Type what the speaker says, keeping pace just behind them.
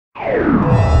What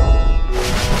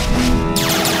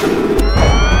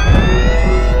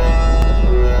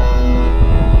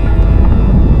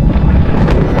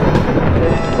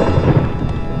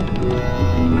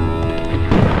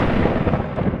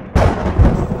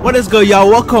is good, y'all?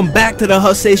 Welcome back to the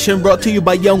HuskStation, brought to you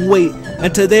by Young Wait.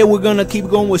 And today we're gonna keep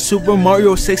going with Super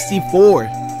Mario 64.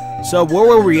 So where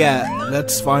were we at?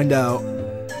 Let's find out.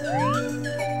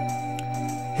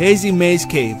 Hazy Maze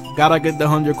Cave. Gotta get the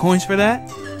 100 coins for that.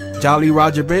 Jolly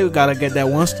Roger Bay. We gotta get that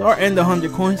 1 star and the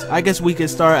 100 coins. I guess we can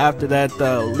start after that.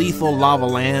 Lethal Lava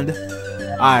Land.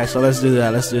 Alright, so let's do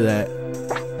that. Let's do that.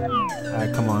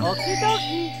 Alright, come on.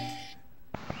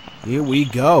 Here we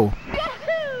go.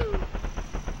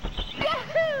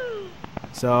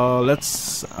 So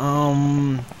let's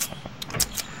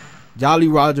Jolly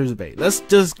Roger's Bay. Let's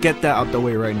just get that out the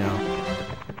way right now.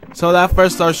 So that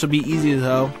first star should be easy as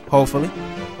hell, hopefully.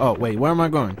 Oh wait, where am I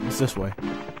going? It's this way.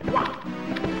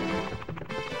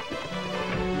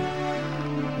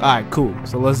 Alright, cool.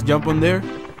 So let's jump on there.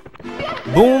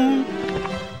 Boom.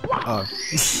 Oh.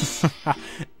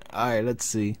 Alright, let's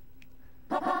see.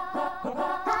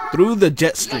 Through the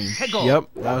jet stream. Yep,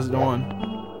 that was the one.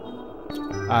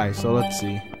 Alright, so let's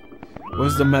see.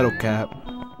 Where's the metal cap?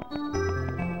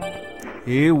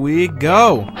 Here we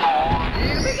go!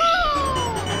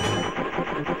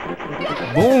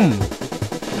 Boom!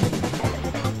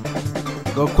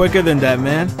 Go quicker than that,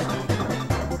 man.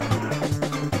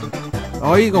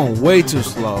 Oh, you're going way too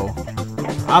slow.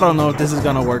 I don't know if this is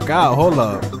gonna work out. Hold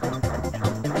up.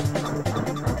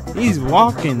 He's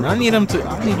walking. I need you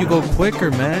to go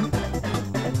quicker, man.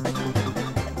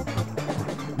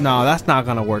 No, that's not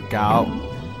gonna work out.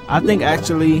 I think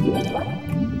actually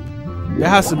there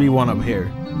has to be one up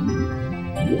here.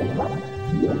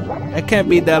 It can't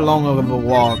be that long of a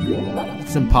walk.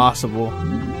 It's impossible.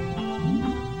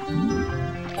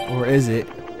 Or is it?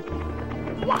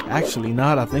 Actually,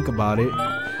 now that I think about it.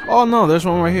 Oh no, there's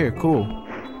one right here. Cool.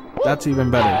 That's even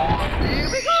better.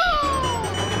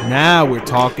 Now we're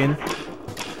talking.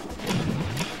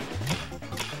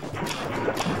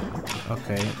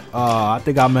 Okay. I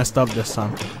think I messed up this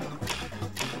time.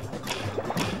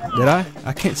 Did I?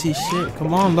 I can't see shit.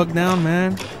 Come on, look down,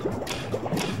 man.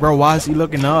 Bro, why is he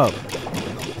looking up?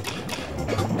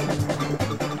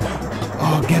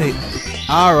 Oh, get it.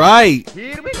 Alright.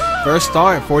 First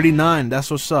star at 49.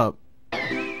 That's what's up.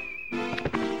 I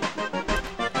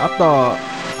thought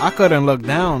I couldn't look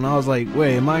down. I was like,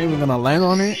 wait, am I even gonna land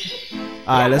on it?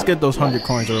 Alright, let's get those 100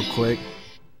 coins real quick.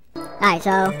 Alright,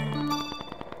 so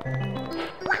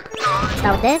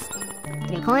start with this.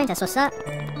 3 coins, that's what's up.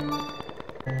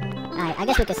 Alright, I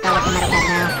guess we can start with the metal cap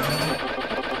now.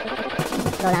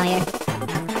 Go down here.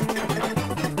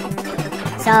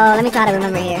 So, let me try to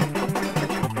remember here.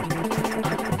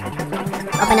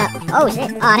 Open up. Oh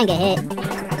shit. Oh, I didn't get hit.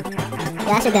 Yeah,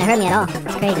 that shit didn't hurt me at all.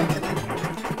 That's crazy.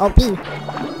 OP.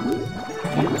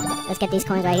 Okay, let's get these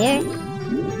coins right here.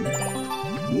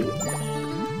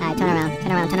 Alright, turn around,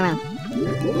 turn around, turn around.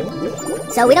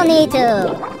 So we don't need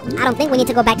to, I don't think we need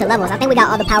to go back to levels. I think we got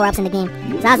all the power-ups in the game.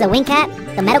 So that was the wing cap,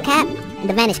 the metal cap, and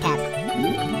the vanish cap.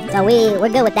 So we're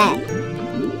good with that.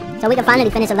 So we can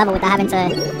finally finish a level without having to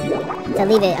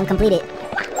leave it uncompleted.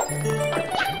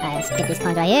 Alright, let's get these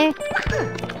coins right here.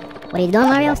 What are you doing,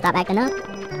 Mario? Stop acting up.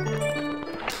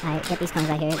 Alright, get these coins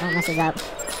right here. Don't mess us up.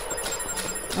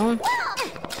 Boom.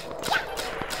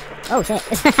 Oh shit.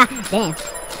 Damn.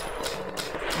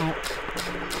 Alright.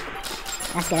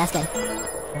 That's good, that's good.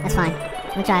 That's fine.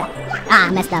 Let me try it. Ah, I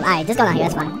messed up. Alright, just go down here,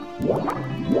 that's fine.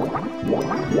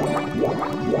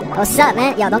 What's up,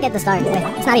 man? Yo, don't get the star. Wait,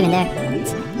 it's not even there.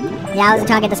 Yeah, I was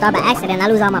trying to get the star by accident. I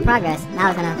lose all my progress.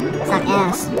 Now it's gonna suck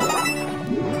ass.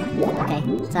 Okay,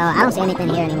 so I don't see anything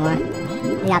here anymore.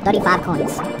 We got 35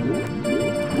 coins.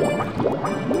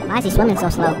 Why is he swimming so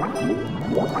slow?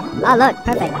 Oh, look,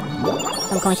 perfect.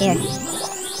 Some coins here.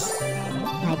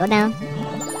 Alright, go down.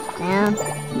 Down.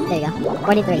 There you go.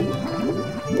 43.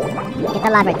 Get the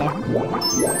live right there.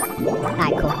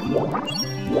 Alright, cool.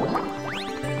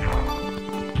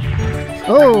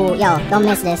 Ooh, yo, don't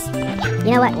miss this.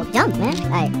 You know what? Well, jump, man.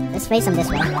 Alright, let's face him this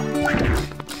way.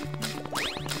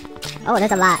 Oh,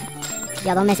 there's a lot.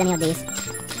 Yo, don't miss any of these.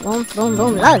 Boom, boom,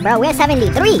 boom. Look, bro, we're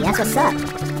 73. That's what's up.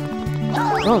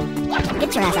 Boom.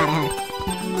 Get your ass out of here.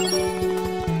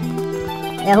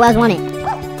 Yeah, who else want it?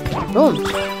 Boom.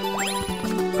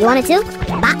 You want it too?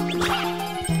 Bop.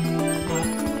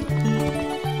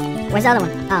 Where's the other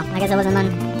one? Oh, I guess there wasn't none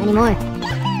anymore.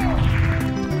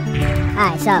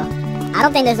 Alright, so I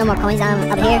don't think there's no more coins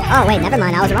up here. Oh, wait, never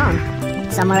mind. I was wrong.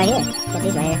 Somewhere right here. Get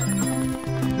these right here.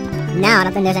 Now, I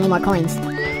don't think there's any more coins.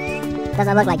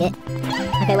 Doesn't look like it.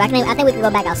 Okay, Okay, well, I think we can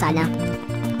go back outside now.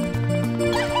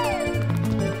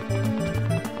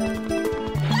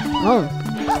 Oh.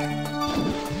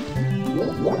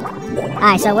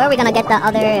 Alright, so where are we gonna get the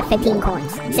other 15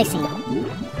 coins? 16.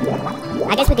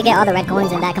 I guess we could get all the red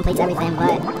coins and that completes everything,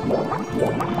 but...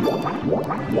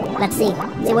 let's see.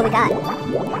 See what we got.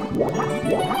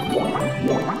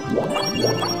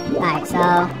 Alright,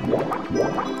 so...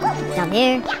 down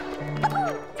here.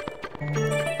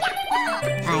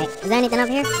 Alright, is there anything up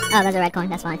here? Oh, there's a red coin,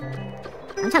 that's fine.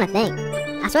 I'm trying to think.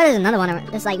 I swear there's another one.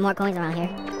 There's like more coins around here.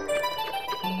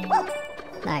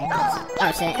 Alright,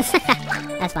 oh shit.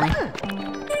 That's fine.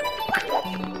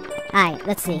 Alright,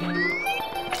 let's see.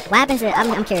 What happens if...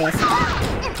 I'm curious.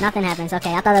 Nothing happens.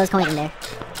 Okay, I thought there was coins in there.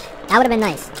 That would have been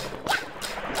nice.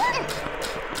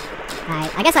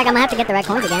 Alright, I guess like I'm gonna have to get the red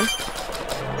coins again.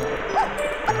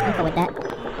 I'm cool with that.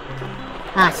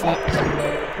 Oh shit.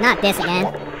 Not this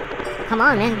again. Come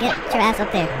on, man. Get your ass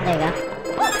up there. There you go.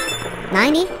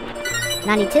 90?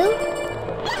 92?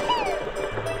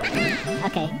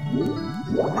 Okay.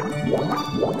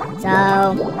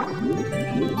 So...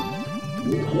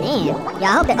 man.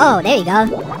 Y'all hope that... oh, there you go.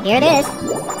 Here it is.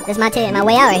 This is my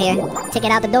way out right here.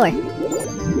 Ticket out the door.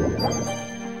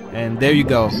 And there you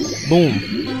go. Boom.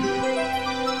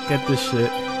 Get this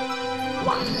shit.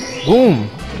 Boom.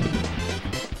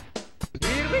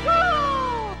 Here we go.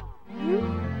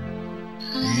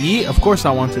 Yeah, of course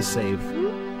I want to save.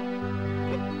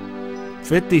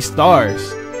 50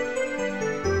 stars.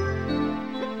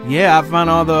 Yeah, I found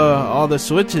all the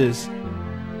switches.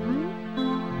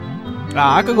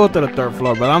 I could go to the 3rd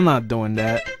floor, but I'm not doing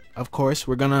that. Of course,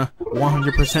 we're gonna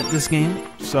 100% this game.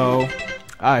 So,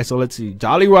 alright, so let's see.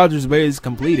 Jolly Roger's Bay is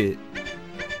completed.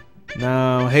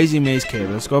 Now, Hazy Maze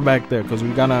Cave. Let's go back there, because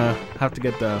we're gonna have to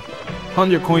get the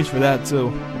 100 coins for that,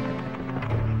 too.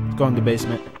 Let's go in the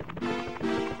basement.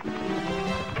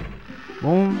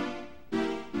 Boom.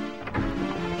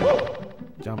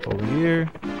 Jump over here.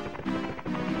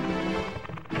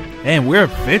 And we're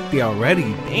 50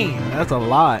 already. Damn, that's a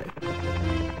lot.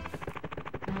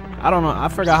 I don't know. I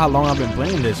forgot how long I've been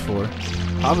playing this for.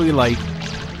 Probably like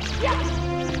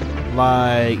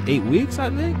 8 weeks, I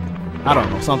think. I don't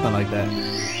know, something like that.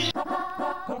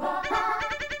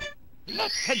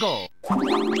 Let's go.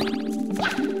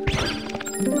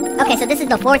 Okay, so this is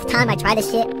the 4th time I tried this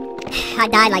shit. I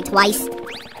died like twice.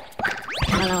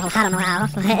 I don't know how.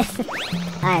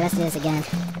 Alright, let's do this again.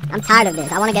 I'm tired of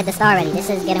this. I want to get the star already. This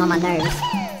is getting on my nerves.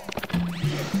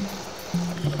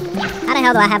 How the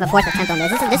hell do I have a 4th attempt on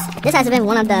this? This has been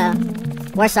one of the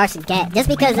worst stars to get. Just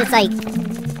because it's like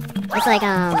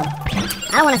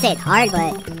I don't want to say it's hard,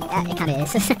 but yeah, it kind of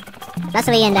is.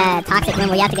 Especially in the toxic room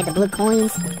where you have to get the blue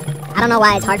coins. I don't know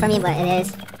why it's hard for me, but it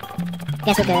is.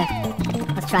 Guess we could.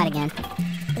 Let's try it again.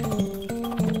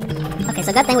 Okay,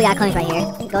 so good thing we got coins right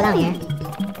here. Go down here.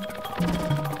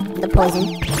 The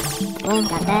poison. Boom,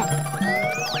 got that.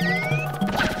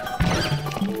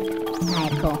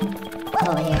 Alright, cool.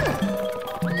 Over here.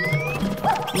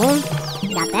 Boom,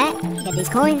 got that. Get these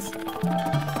coins.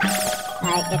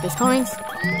 Alright, get these coins.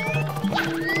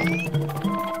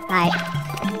 Alright,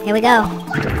 here we go.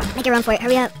 Make a run for it,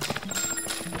 hurry up.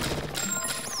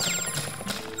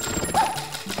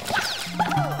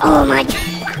 Oh my god.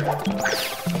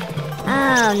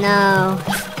 Oh no.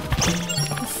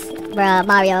 Bruh,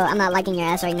 Mario, I'm not liking your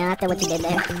ass right now after what you did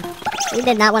there. You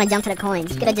did not want to jump to the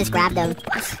coins. You could have just grabbed them.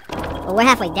 Well, we're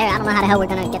halfway there. I don't know how the hell we're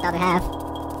gonna get the other half.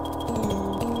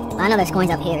 Well, I know there's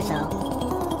coins up here, so...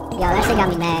 yo, that shit got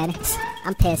me mad.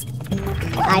 I'm pissed.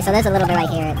 Alright, so there's a little bit right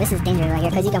here. This is dangerous right here,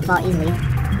 because you can fall easily.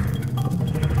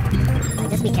 Right,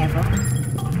 just be careful.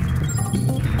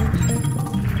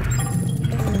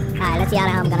 Alright, let's see how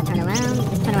the hell I'm gonna turn around.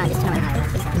 Just turn around, just turn around.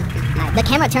 Alright, the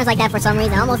camera turns like that for some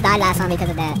reason. I almost died last time because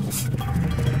of that.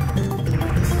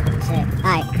 Shit.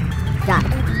 Alright, drop.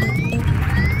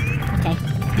 Okay.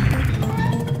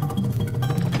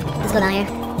 Let's go down here.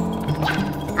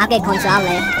 I'll get coins, so I'll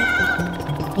live.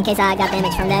 In case I got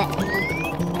damage from that.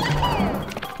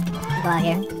 I'll go out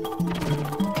here.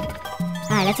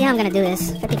 Alright, let's see how I'm gonna do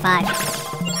this. 55.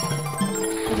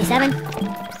 57.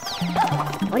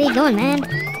 What are you doing, man?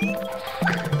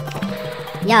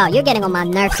 Yo, you're getting on my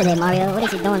nerves today, Mario. What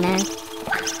is he doing, man?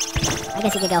 I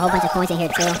guess you could get a whole bunch of coins in here,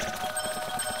 too.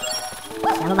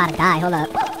 I'm about to die. Hold up.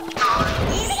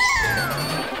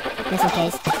 Just in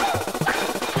case.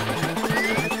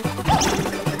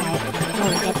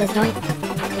 Alright, get this joint.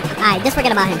 Alright, just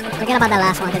forget about him. Forget about that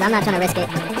last one, because I'm not trying to risk it.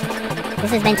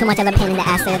 This has been too much of a pain in the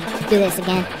ass to do this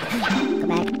again. Go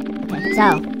back. Okay,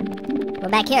 so. We're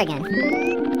back here again.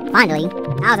 Finally.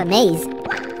 That was a maze.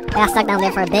 I got stuck down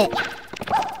there for a bit.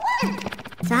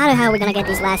 So how the hell are we gonna get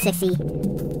these last 60?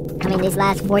 I mean, these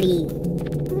last 40.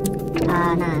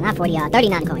 Nah, not 40.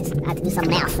 39 coins. I have to do some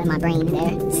math in my brain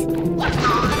there.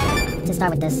 To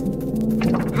start with this.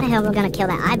 How the hell are we gonna kill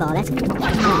that eyeball? That's.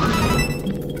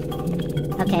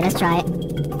 Okay, let's try it.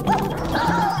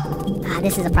 Ah,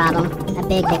 this is a problem. A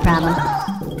big problem.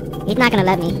 He's not gonna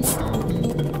let me.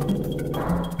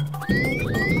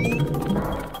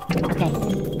 Okay.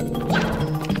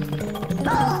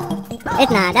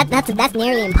 It's not. That's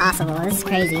nearly impossible. This is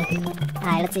crazy.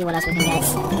 Alright, let's see what else we can get.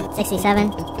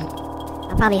 67.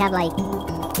 I'll probably have like...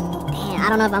 Damn, I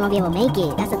don't know if I'm gonna be able to make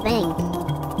it. That's the thing.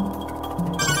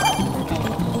 Okay.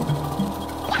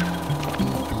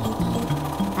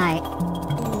 Alright.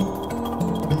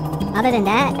 Other than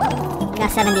that, we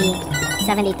got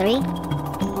 73.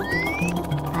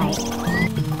 Alright.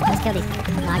 Let's kill these.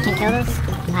 No, I can't kill those?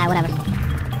 Alright, whatever.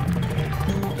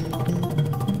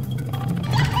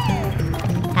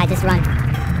 Alright, just run.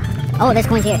 Oh, there's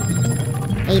coins here.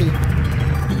 80.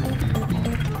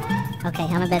 Okay,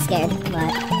 I'm a bit scared,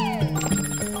 but...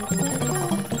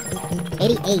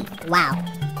 88. Wow.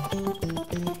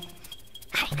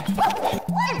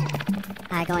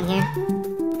 Alright, go in here.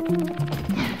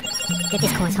 Get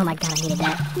these coins. Oh my god, I needed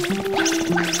that.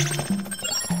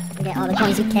 Get all the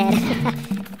coins you can.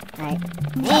 Alright.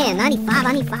 Man, 95.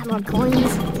 I need 5 more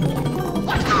coins.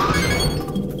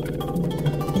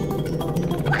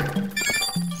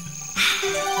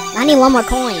 I need 1 more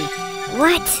coin.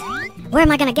 What? Where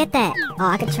am I gonna get that? Oh,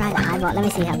 I could try the eyeball. Let me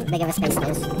see how big of a space it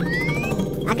is.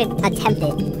 I could attempt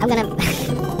it. I'm gonna...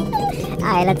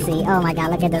 Alright, let's see. Oh my god,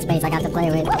 look at the space I got to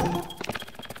play with.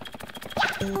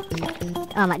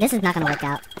 Oh my... This is not gonna work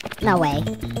out. No way.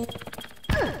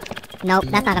 Nope,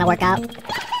 that's not gonna work out.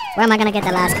 Where am I gonna get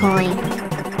the last coin?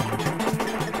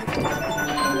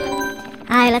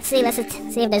 Alright, let's see. Let's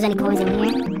see if there's any coins in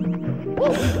here.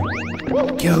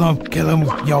 Kill him,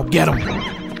 yo, get him.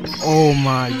 Oh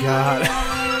my god.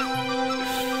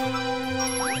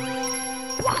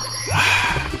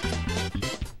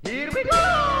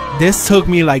 This took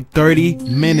me like 30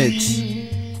 minutes.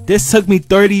 This took me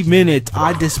 30 minutes.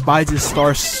 I despise this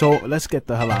star so... Let's get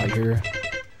the hell out of here.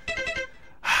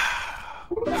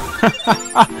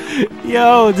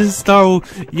 Yo, this star...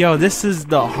 Yo, this is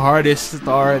the hardest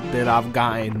star that I've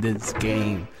gotten in this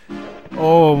game.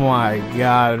 Oh my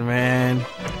god, man.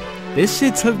 This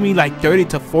shit took me like 30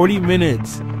 to 40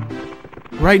 minutes.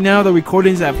 Right now the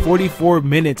recording's at 44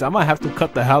 minutes. I might have to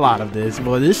cut the hell out of this,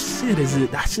 but this shit is...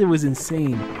 That shit was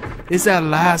insane. It's that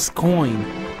last coin.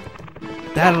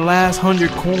 That last 100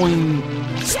 coin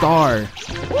star.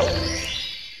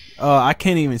 I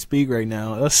can't even speak right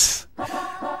now. Let's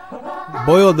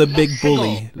boil the big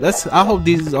bully. I hope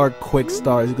these are quick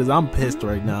stars because I'm pissed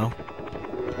right now.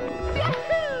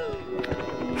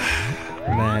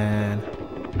 Man,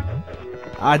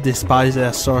 I despise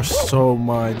that star so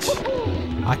much.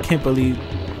 I can't believe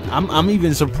I'm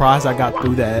even surprised I got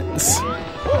through that.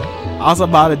 I was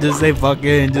about to just say fuck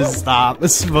it and just stop,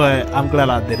 but I'm glad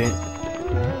I didn't.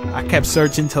 I kept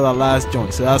searching till the last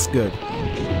joint, so that's good.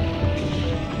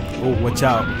 Oh, watch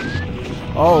out.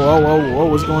 Oh,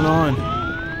 what's going on?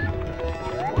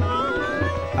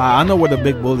 I know where the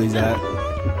big bully's at.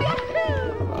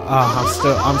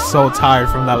 I'm so tired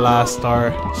from that last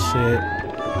star. Shit.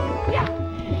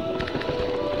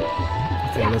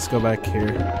 Okay, let's go back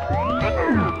here.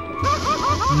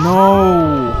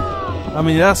 No! I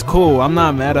mean, that's cool. I'm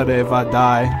not mad at it if I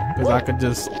die. Because I could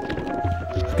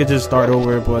just start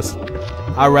over, but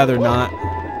I'd rather not.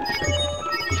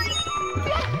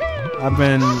 I've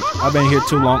been here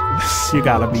too long. You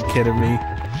gotta be kidding me.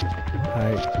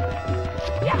 Alright.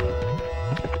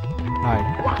 Alright.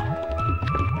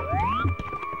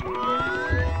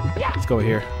 Let's go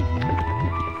here.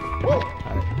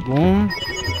 Alright, boom.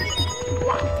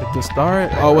 Get the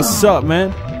start. Oh, what's up,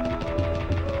 man?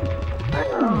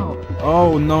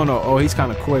 Oh, no. Oh, he's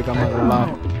kind of quick. I'm not gonna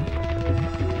lie.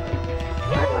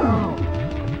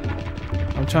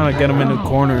 I'm trying to get him in the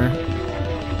corner.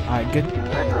 Alright, get...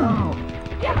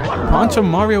 Punch him,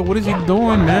 Mario. What is he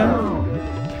doing, man?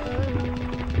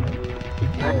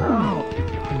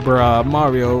 Bruh,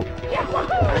 Mario.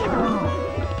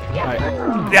 Alright.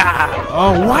 Yeah.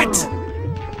 Oh, what?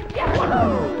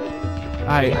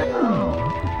 Alright.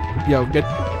 Yo, get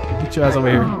your ass over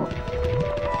here.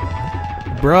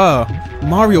 Bruh.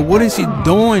 Mario, what is he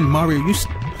doing? Mario, you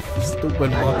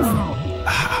stupid motherfucker.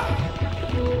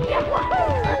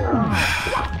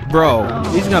 Bro,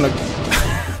 he's gonna...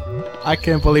 I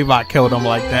can't believe I killed him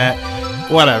like that.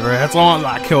 Whatever, as long as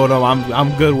I killed him,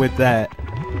 I'm good with that.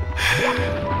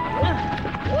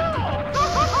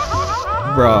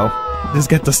 Bro, just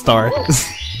get the start.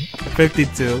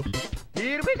 52.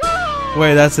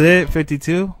 Wait, that's it?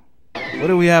 52? What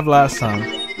did we have last time?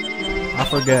 I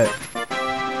forget.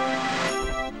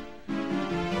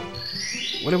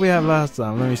 What did we have last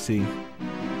time? Let me see.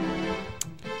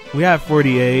 We had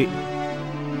 48.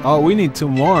 Oh, we need 2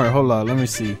 more. Hold on, let me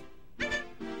see.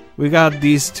 We got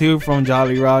these 2 from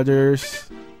Jolly Rogers.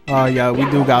 Oh yeah, we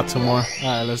do got 2 more.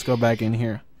 Alright, let's go back in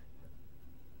here.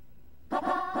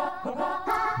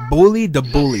 Bully the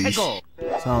bullies.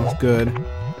 Sounds good.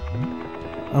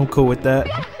 I'm cool with that.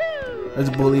 Let's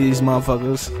bully these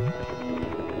motherfuckers.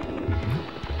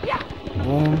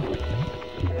 Boom.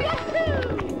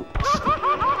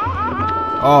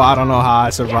 Oh, I don't know how I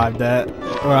survived that.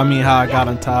 Or I mean how I got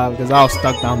on top, because I was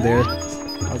stuck down there.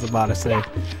 I was about to say.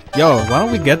 Yo, why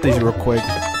don't we get these real quick?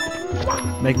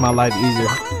 Make my life easier.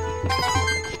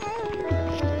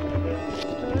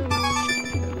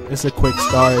 It's a quick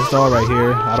start. It's all right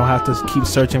here. I don't have to keep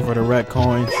searching for the red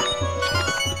coins.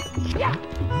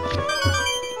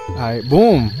 Alright,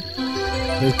 boom.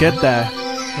 Let's get that.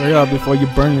 Hurry up before you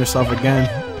burn yourself again.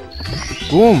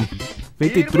 Boom.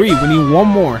 53. We need 1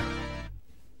 more.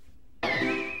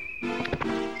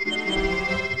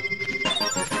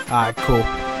 Alright, cool.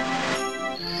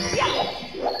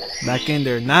 Back in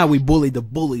there. Now we bully the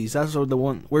bullies. That's what the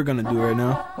one we're gonna do right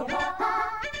now.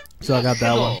 So I got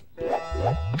that one.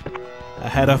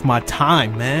 Ahead of my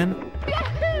time, man.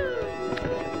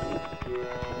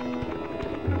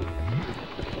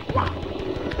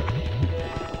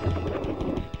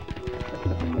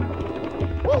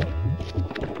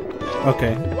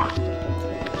 Okay.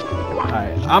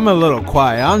 Alright, I'm a little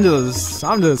quiet. I'm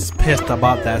just pissed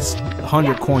about that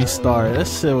 100 coin star.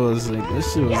 This shit was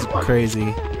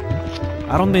crazy.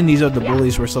 I don't think these are the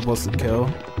bullies we're supposed to kill.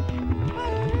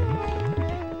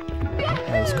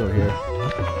 Let's go here.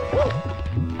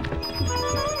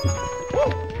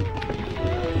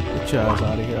 Get your ass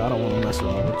out of here. I don't want to mess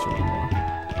around with you anymore.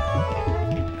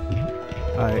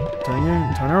 Alright,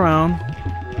 turn around.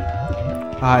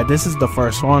 Alright, this is the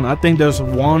first one. I think there's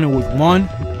one with 1,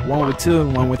 one with 2,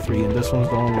 and one with 3, and this one's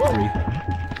the one with 3.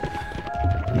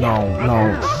 No.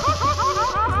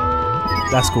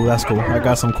 That's cool, that's cool. I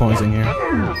got some coins in here.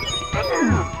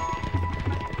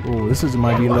 Ooh, this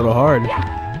might be a little hard.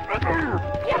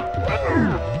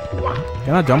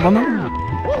 Can I jump on them?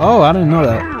 Oh, I didn't know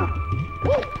that.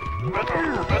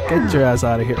 Get your ass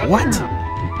out of here. What?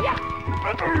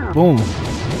 Boom.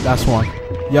 That's one.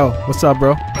 Yo, what's up,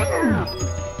 bro?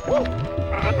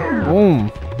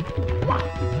 Boom.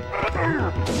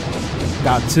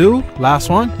 Got 2. Last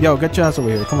one. Yo, get your ass over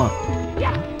here. Come on.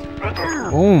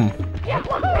 Boom.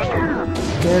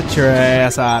 Get your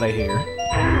ass out of here.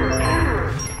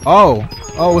 Oh,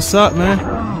 what's up, man?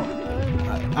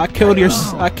 I killed your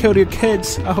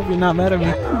kids. I hope you're not mad at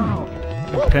me.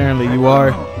 Apparently you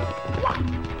are.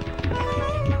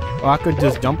 Oh, I could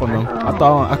just jump on them. I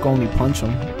thought I could only punch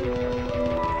them.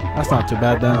 That's not too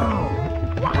bad then.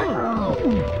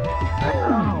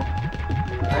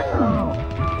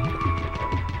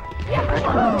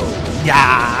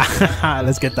 Yeah.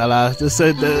 Let's get that last. This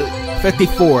is the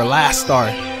 54 last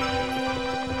start.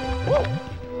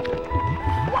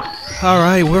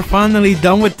 Alright, we're finally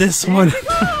done with this one.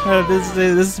 This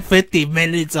is 50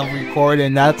 minutes of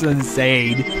recording. That's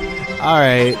insane.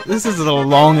 Alright, this is the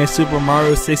longest Super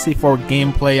Mario 64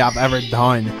 gameplay I've ever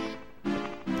done.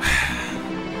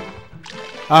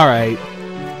 Alright,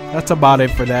 that's about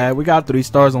it for that. We got 3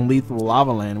 stars on Lethal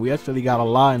Lava Land. We actually got a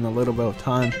lot in a little bit of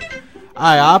time.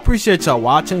 Alright, I appreciate y'all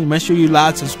watching. Make sure you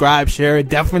like, subscribe, share it.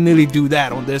 Definitely do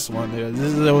that on this one.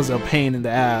 This was a pain in the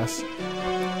ass.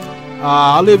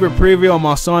 I'll leave a preview on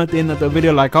my song at the end of the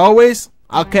video like always.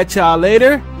 I'll catch y'all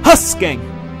later. Husking!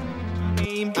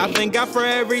 I thank God for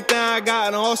everything I got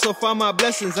and also for my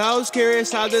blessings. I was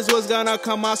curious how this was gonna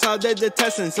come out, so I did the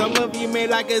testing. Some of you may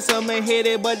like it, some may hate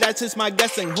it, but that's just my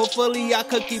guessing. Hopefully I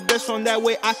could keep this from that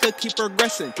way I could keep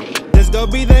progressing. This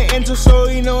gonna be the intro, so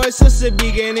you know it's just the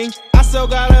beginning. I still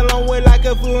got a long way like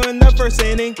if we were in the first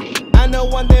inning. I know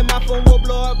one day my phone will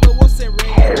blow up, but we'll send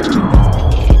ringing.